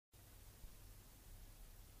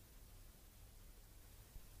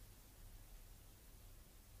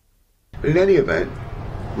But in any event,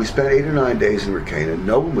 we spent 8 or 9 days in Ricana.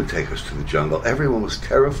 No one would take us to the jungle. Everyone was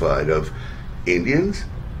terrified of Indians,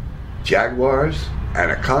 jaguars,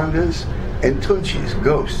 anacondas, and tunchis,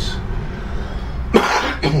 ghosts.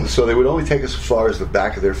 So they would only take us as far as the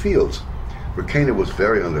back of their fields. Ricana was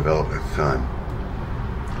very undeveloped at the time.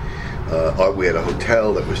 We had a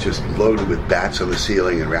hotel that was just loaded with bats on the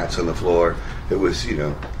ceiling and rats on the floor. It was,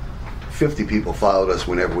 50 people followed us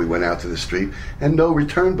whenever we went out to the street, and no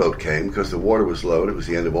return boat came because the water was low and it was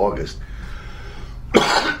the end of August.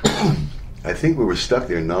 I think we were stuck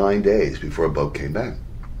there 9 days before a boat came back.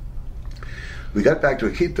 We got back to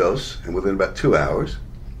Iquitos, and within about 2 hours,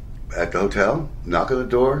 at the hotel, knock on the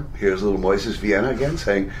door, here's little Moises Vienna again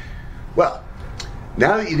saying, well,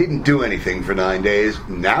 now that you didn't do anything for 9 days,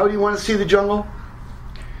 now do you want to see the jungle?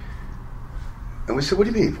 And we said, what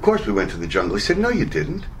do you mean? Of course we went to the jungle. He said, no, you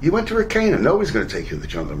didn't. You went to Ricana. Nobody's going to take you to the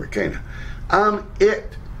jungle in Ricana. I'm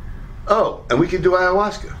it. Oh, and we can do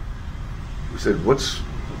ayahuasca. We said, what's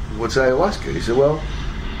ayahuasca? He said, well,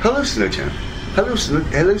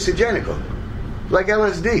 hallucinogenico, like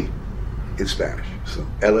LSD in Spanish. So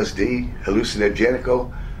LSD,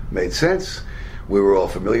 hallucinogenico, made sense. We were all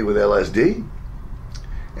familiar with LSD,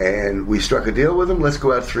 and we struck a deal with him. Let's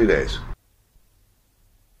go out 3 days.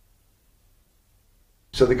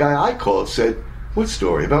 So the guy I called said, what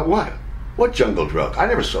story? About what? What jungle drug? I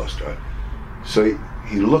never saw a story. So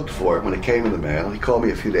he looked for it when it came in the mail. He called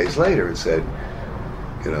me a few days later and said,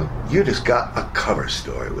 you just got a cover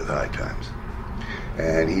story with High Times.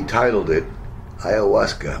 And he titled it,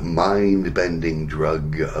 Ayahuasca, Mind-Bending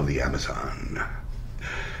Drug of the Amazon.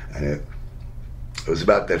 And it was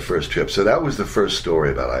about that first trip. So that was the first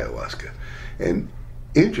story about ayahuasca. And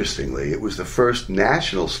interestingly, it was the first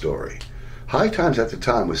national story. High Times at the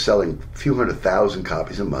time was selling a few 100,000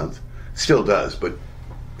 copies a month. Still does, but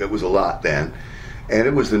it was a lot then. And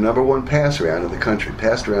it was the #1 pass around in the country.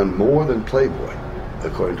 Passed around more than Playboy,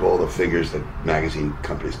 according to all the figures that magazine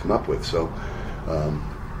companies come up with. So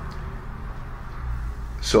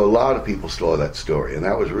a lot of people saw that story, and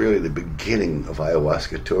that was really the beginning of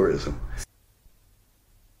ayahuasca tourism.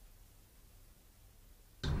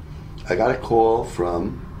 I got a call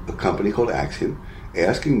from a company called Axiom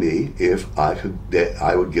asking me if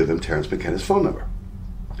I would give them Terence McKenna's phone number.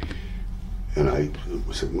 And I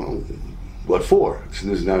said, well, what for? So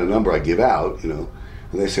this is not a number I give out, And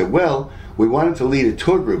they said, well, we wanted to lead a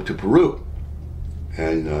tour group to Peru.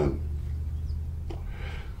 And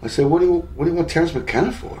I said, what do you want Terence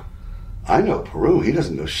McKenna for? I know Peru. He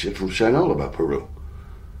doesn't know shit from Shinola about Peru.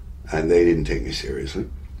 And they didn't take me seriously.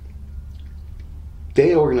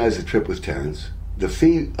 They organized a trip with Terence. The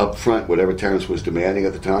fee up front, whatever Terence was demanding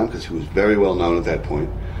at the time, because he was very well known at that point,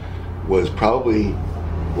 was probably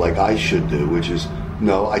like I should do, which is,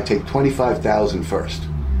 no, I take $25,000 first.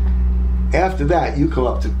 After that, you come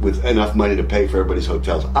up with enough money to pay for everybody's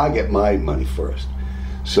hotels. I get my money first.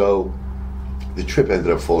 So the trip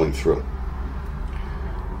ended up falling through.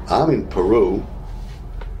 I'm in Peru.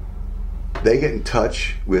 They get in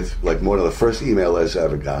touch with like one of the first email letters I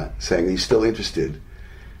ever got saying he's still interested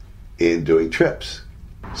in doing trips.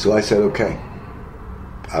 So I said, okay.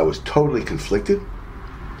 I was totally conflicted.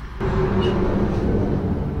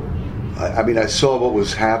 I saw what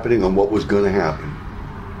was happening and what was going to happen.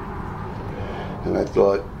 And I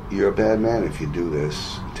thought, you're a bad man if you do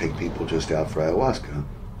this, take people just out for ayahuasca.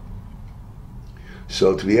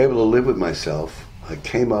 So to be able to live with myself, I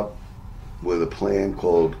came up with a plan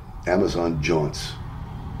called Amazon Jaunts,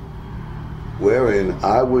 wherein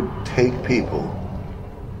I would take people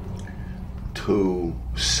to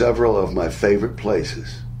several of my favorite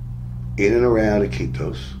places in and around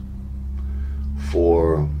Iquitos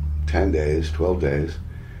for 10 days, 12 days,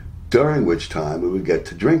 during which time we would get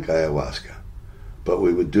to drink ayahuasca. But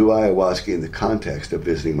we would do ayahuasca in the context of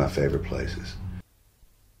visiting my favorite places.